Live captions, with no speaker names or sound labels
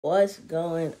What's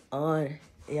going on,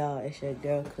 y'all? It's your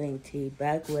girl Queen T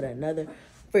back with another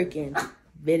freaking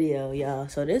video, y'all.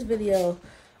 So this video,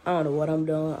 I don't know what I'm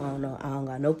doing. I don't know. I don't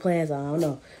got no plans. I don't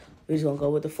know. We're just gonna go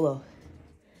with the flow.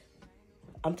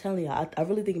 I'm telling y'all, I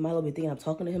really think he might be thinking I'm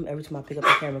talking to him every time I pick up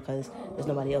the camera because there's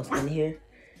nobody else in here.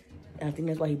 And I think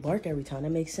that's why he barked every time.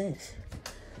 That makes sense.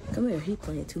 Come here. He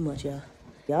playing too much, y'all.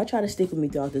 Y'all try to stick with me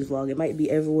throughout this vlog. It might be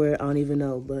everywhere. I don't even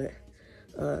know, but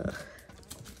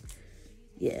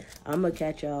yeah, I'm gonna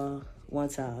catch y'all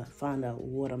once I find out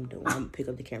what I'm doing. I'm gonna pick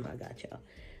up the camera. I got y'all.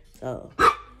 So,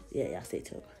 yeah, y'all stay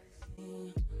tuned.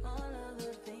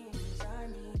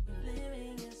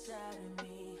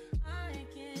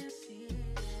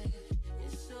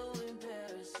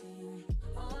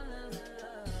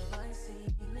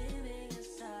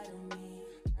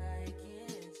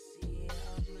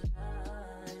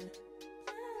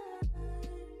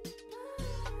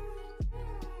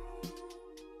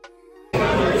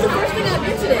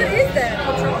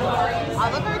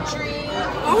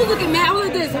 I was looking mad. I was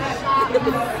like this. Say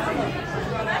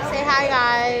hi,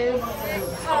 guys.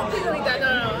 Oh, please don't eat that. No.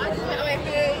 I just went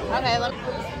hey. Okay, look.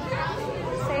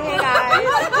 Say hey, guys.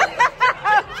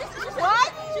 Why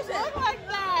do you look like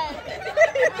that?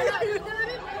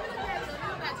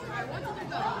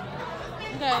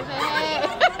 Okay, say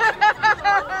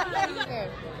hey.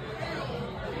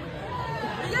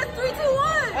 Yes, 3, 2, 1.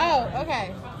 Oh, okay.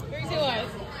 3, 2, 1.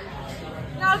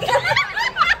 No, okay.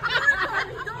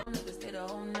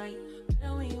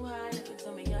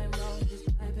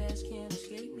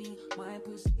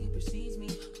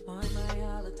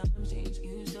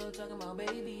 Talking about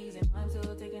babies and I'm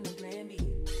still taking the plan B.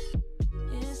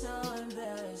 It's so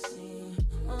embarrassing.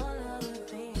 All of the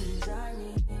things I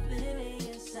need living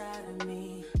inside of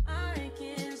me. I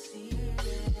can't see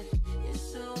it. It's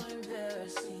so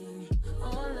embarrassing.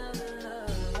 All of the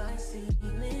love I see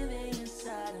living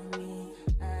inside of me.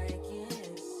 I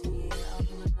can't see it. I'm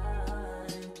blind.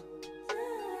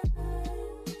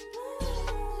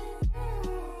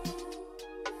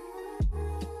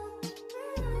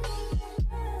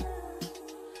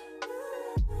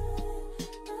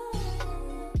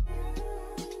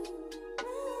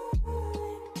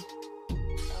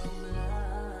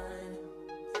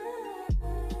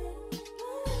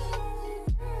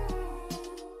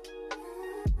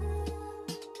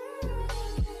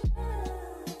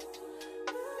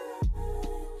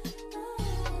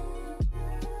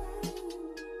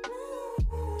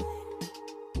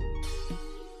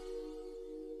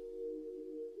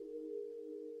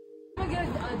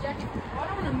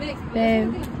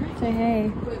 Babe, say hey.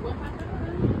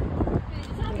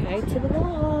 Right to the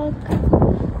vlog.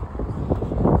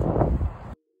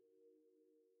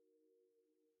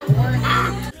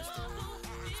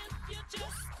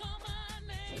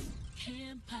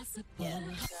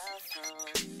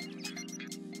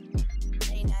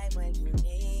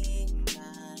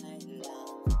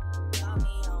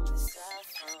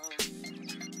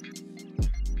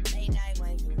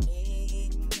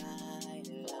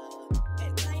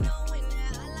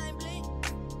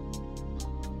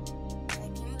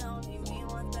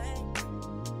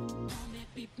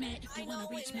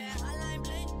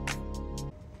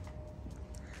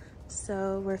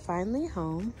 So we're finally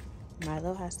home.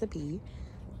 Milo has to pee,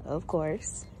 of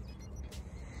course.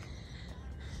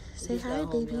 Say hi,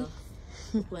 baby.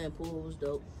 Playing pool was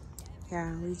dope.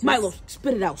 Yeah, we just... Milo,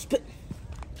 spit it out. Spit.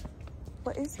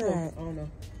 What is that? I don't know.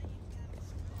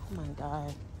 Oh my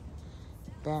god.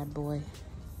 Bad boy.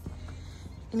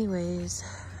 Anyways,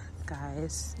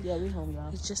 guys. Yeah, we home,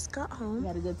 y'all. We just got We home.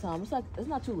 had a good time. It's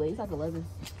not too late. It's like 11.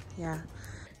 Yeah.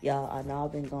 Y'all, I know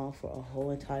I've been gone for a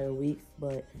whole entire week,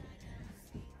 but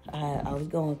I was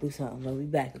going through something. But we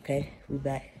back, okay? We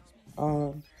back.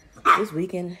 This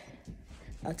weekend,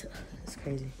 it's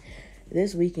crazy.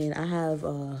 This weekend, I have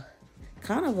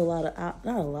kind of a lot of,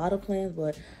 not a lot of plans,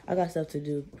 but I got stuff to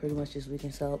do pretty much this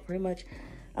weekend. So pretty much,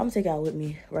 I'm gonna take it out with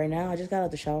me right now. I just got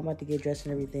out the shower. I'm about to get dressed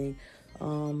and everything.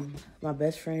 My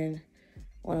best friend,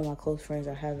 one of my close friends,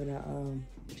 are having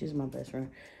she's my best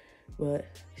friend, but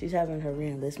she's having her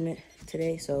re-enlistment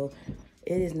today. So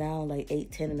it is now like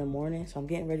 8:10 in the morning. So I'm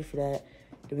getting ready for that.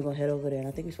 Then we're gonna head over there, and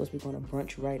I think we're supposed to be going to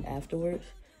brunch right afterwards.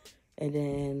 And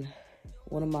then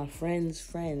one of my friends'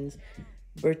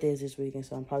 birthday is this weekend,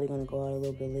 so I'm probably gonna go out a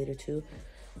little bit later too.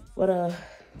 But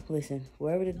listen,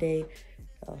 wherever the day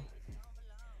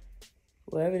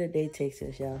takes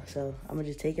us, y'all. So I'm gonna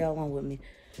just take y'all along with me.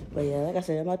 But yeah, like I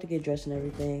said, I'm about to get dressed and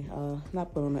everything.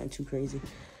 Not putting on nothing too crazy.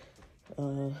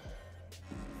 But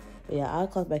yeah, I'll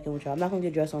clock back in with y'all. I'm not gonna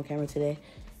get dressed on camera today.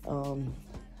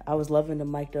 I I was loving the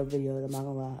mic'd up videos. I'm not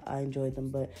gonna lie, I enjoyed them,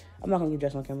 but I'm not gonna get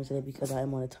dressed on camera today because I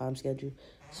am on a time schedule.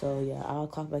 So yeah, I'll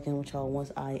clock back in with y'all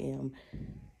once I am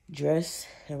dressed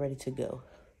and ready to go.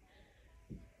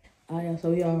 Alright,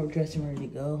 so we all dressed and ready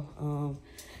to go.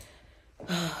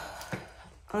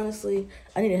 Honestly,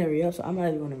 I need to hurry up, so I'm not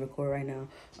even gonna record right now.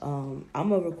 I'm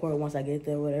gonna record once I get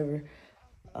there, whatever.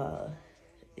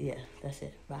 Yeah, that's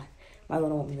it. Bye. My don't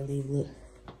want me to leave. Look.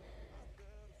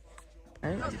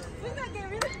 We're not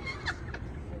getting rid of it.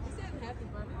 You said happy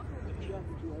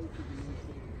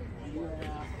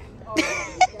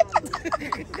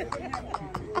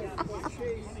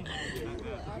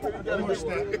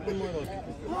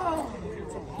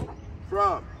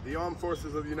From the Armed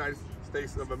Forces of the United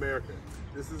States of America.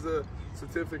 This is a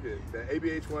certificate that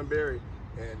ABH-1 Barry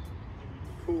and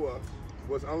PUA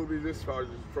was honorably discharged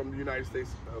from the United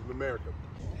States of America.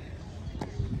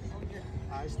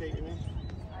 I state your name.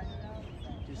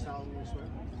 Do solemnly swear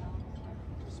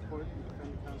to support and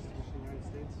defend the Constitution of the United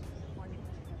States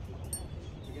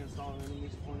against all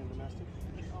enemies, foreign and domestic.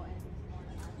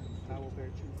 I will bear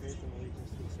true faith and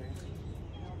allegiance to the same.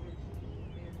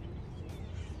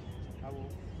 I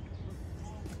will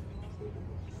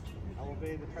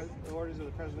obey the orders of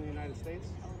the President of the United States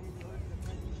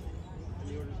and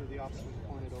the orders of the officers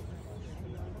appointed over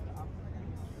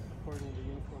according to the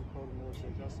Uniform Code of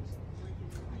Military Justice.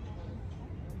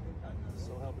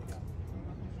 So help me God.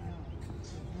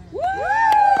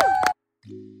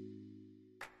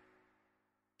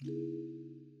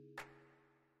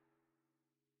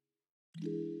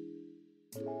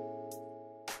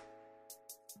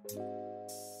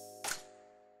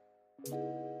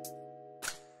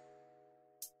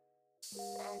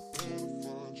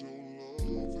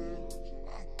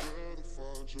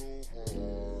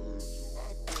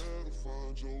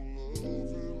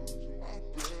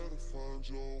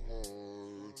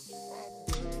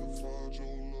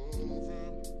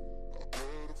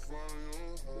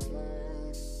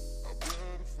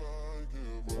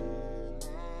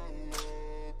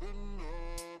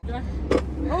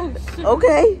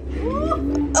 Okay.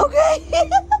 Okay.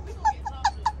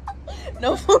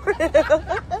 No, for real.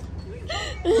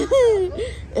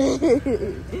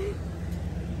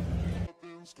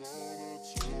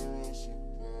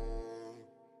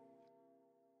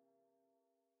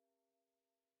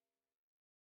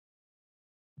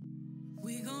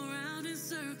 We go round in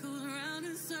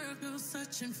circles,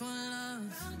 searching for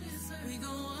love. We go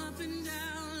up and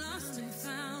down, lost and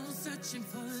found, searching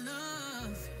for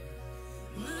love.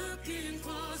 Looking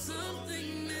for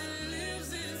something that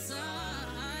lives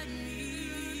inside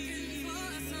me. Looking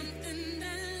for something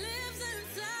that lives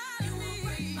inside me. You won't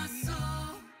break my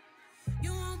soul.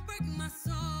 You won't break my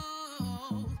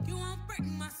soul. You won't break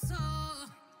my soul.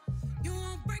 You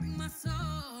won't break my soul.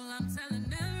 I'm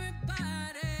telling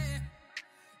everybody,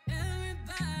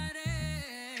 everybody,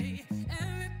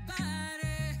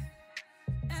 everybody,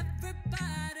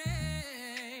 everybody.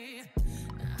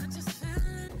 I just fell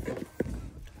in.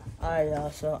 Alright, y'all,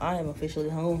 so I am officially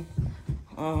home.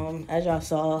 As y'all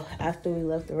saw, after we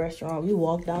left the restaurant, we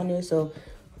walked down there, so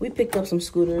we picked up some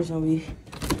scooters and we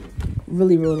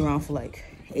really rode around for like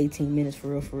 18 minutes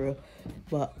for real.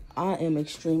 But I am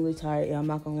extremely tired, yeah, I'm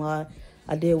not gonna lie.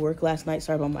 I did work last night.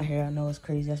 Sorry about my hair, I know it's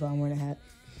crazy, that's why I'm wearing a hat.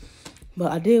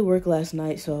 But I did work last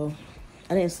night, so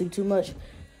I didn't sleep too much.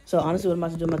 So honestly, what I'm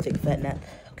about to do, I'm gonna take a fat nap,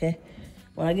 okay?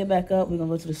 When I get back up, we're gonna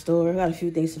go to the store. I got a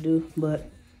few things to do, but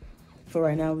for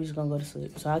right now, we're just gonna go to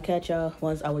sleep. So I'll catch y'all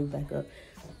once I wake back up.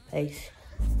 Peace.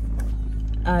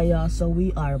 Alright, y'all, so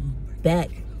we are back,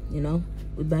 you know?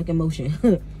 We're back in motion.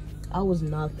 I was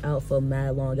knocked out for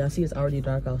mad long. Y'all see it's already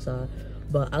dark outside.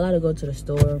 But I gotta go to the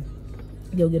store,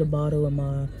 go get a bottle, and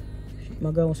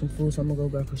my girl wants some food, so I'm gonna go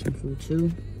grab her some food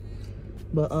too.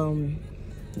 But,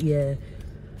 yeah.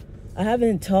 I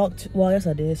haven't talked, well, yes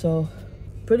I did, so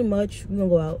pretty much we're gonna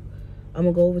go out. I'm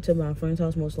gonna go over to my friend's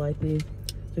house most likely. So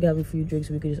we can have a few drinks,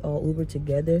 so we could just all Uber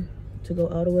together to go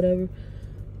out or whatever.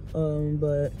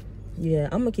 But yeah,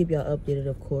 I'm gonna keep y'all updated,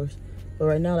 of course. But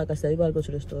right now, like I said, we about to go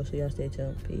to the store, so y'all stay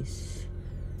tuned. Peace.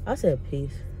 I said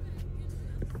peace.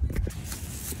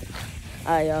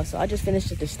 Alright, y'all, so I just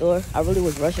finished at the store. I really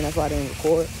was rushing, that's why I didn't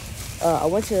record. I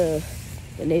went to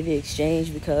the Navy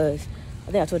Exchange because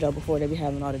I think I told y'all before they be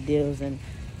having all the deals and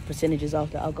percentages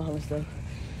off the alcohol and stuff.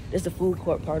 It's the food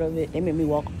court part of it. They made me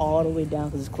walk all the way down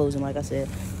because it's closing, like I said.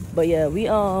 But yeah, we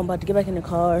about to get back in the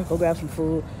car, go grab some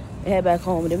food, and head back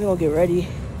home. And then we're gonna get ready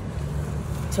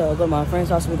to go to my friend's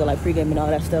house. So we go like pregame and all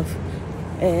that stuff.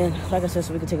 And like I said,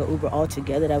 so we can take an Uber all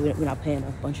together. That we're not paying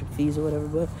a bunch of fees or whatever.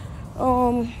 But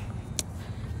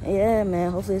yeah,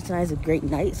 man. Hopefully tonight's a great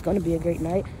night. It's gonna be a great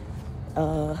night.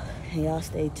 and y'all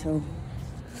stay tuned.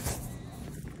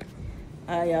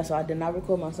 Alright, y'all, so I did not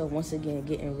record myself once again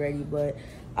getting ready, but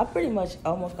I pretty much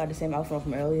almost got the same outfit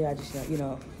from earlier. I just, you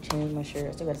know, changed my shirt.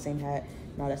 I still got the same hat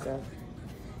and all that stuff.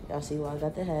 Y'all see why I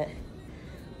got the hat.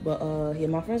 But, yeah,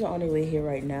 my friends are on their way here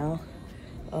right now.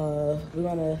 We're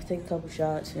gonna take a couple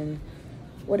shots and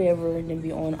whatever, and then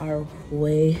be on our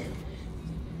way.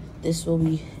 This will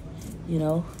be, you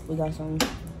know, we got some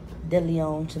deli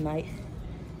on tonight.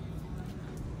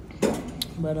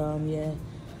 But, yeah,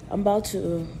 I'm about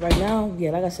to, right now,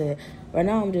 yeah, like I said, right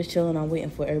now I'm just chilling. I'm waiting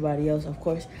for everybody else. Of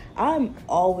course, I'm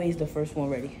always the first one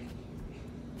ready.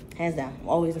 Hands down. I'm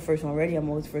always the first one ready. I'm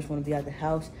always the first one to be out the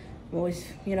house. I'm always,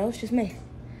 you know, it's just me.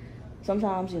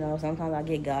 Sometimes, you know, sometimes I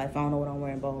get God if I don't know what I'm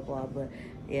wearing, blah, blah, blah. But,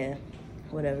 yeah,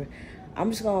 whatever. I'm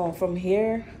just going to, from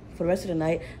here, for the rest of the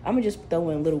night, I'm going to just throw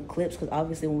in little clips. Because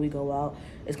obviously when we go out,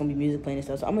 it's going to be music playing and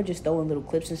stuff. So I'm going to just throw in little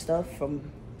clips and stuff for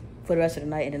the rest of the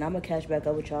night. And then I'm going to catch back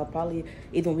up with y'all probably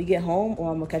either when we get home or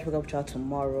I'm going to catch back up with y'all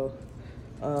tomorrow.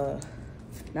 Now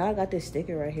I got this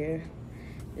sticker right here.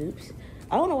 Oops.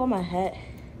 I don't know why my hat...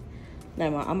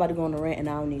 Never mind. I'm about to go on the rant and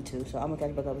I don't need to. So I'm going to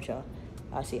catch back up with y'all.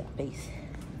 I'll see y'all. Peace.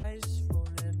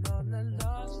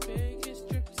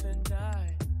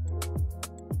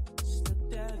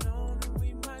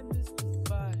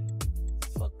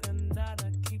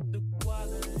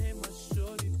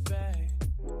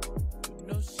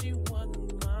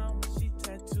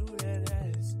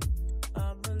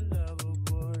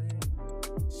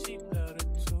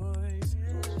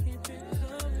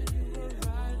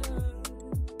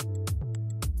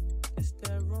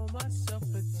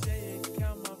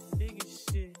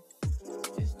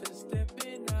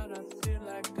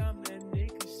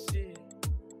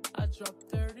 Drop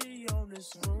 30 on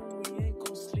this room, we ain't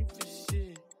gon' sleep for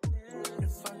shit.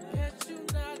 If I catch you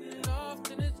not off,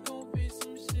 then it's gon' be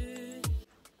some shit.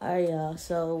 Alright, y'all,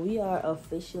 so we are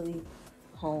officially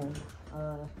home.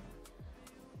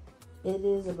 It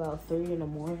is about 3 in the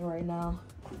morning right now.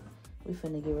 We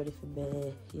finna get ready for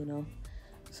bed, you know.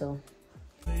 So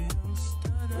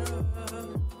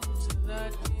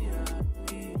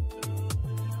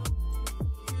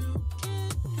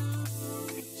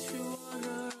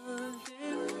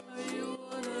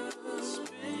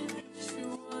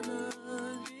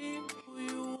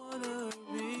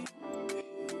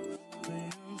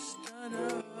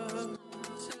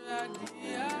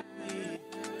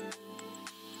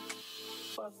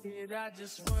I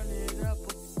just run it up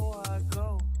before I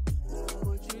go.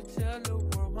 Would you tell the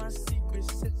world my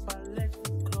secrets if I let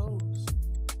you close?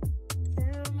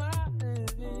 In my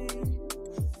head, you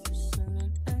send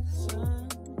an action.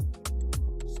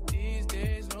 These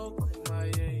days, no quick my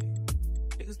age.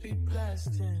 Niggas be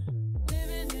blasting.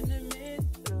 Living in the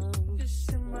middle. This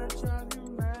shit might drive you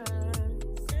mad.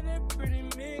 Feeling pretty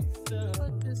mixed up.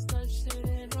 But this life shit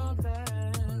ain't all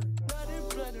bad.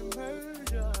 Blood and murder.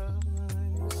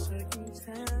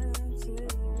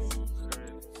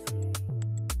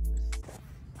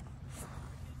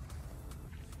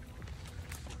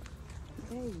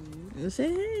 say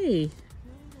hey.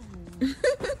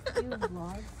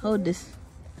 Hold this.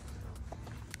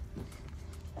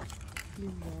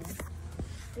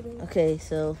 Okay,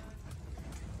 so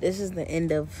this is the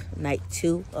end of night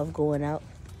 2 of going out.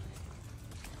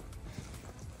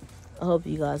 I hope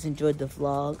you guys enjoyed the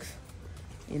vlogs.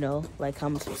 You know, like,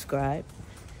 comment, subscribe.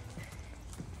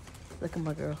 Look at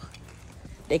my girl.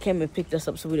 They came and picked us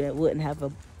up so we wouldn't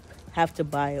have to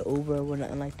buy an Uber or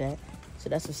nothing like that. So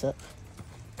that's what's up.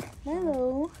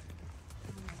 Hello.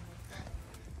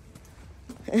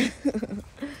 I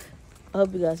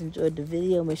hope you guys enjoyed the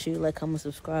video. Make sure you like, comment,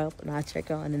 subscribe, and I'll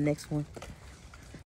check out in the next one.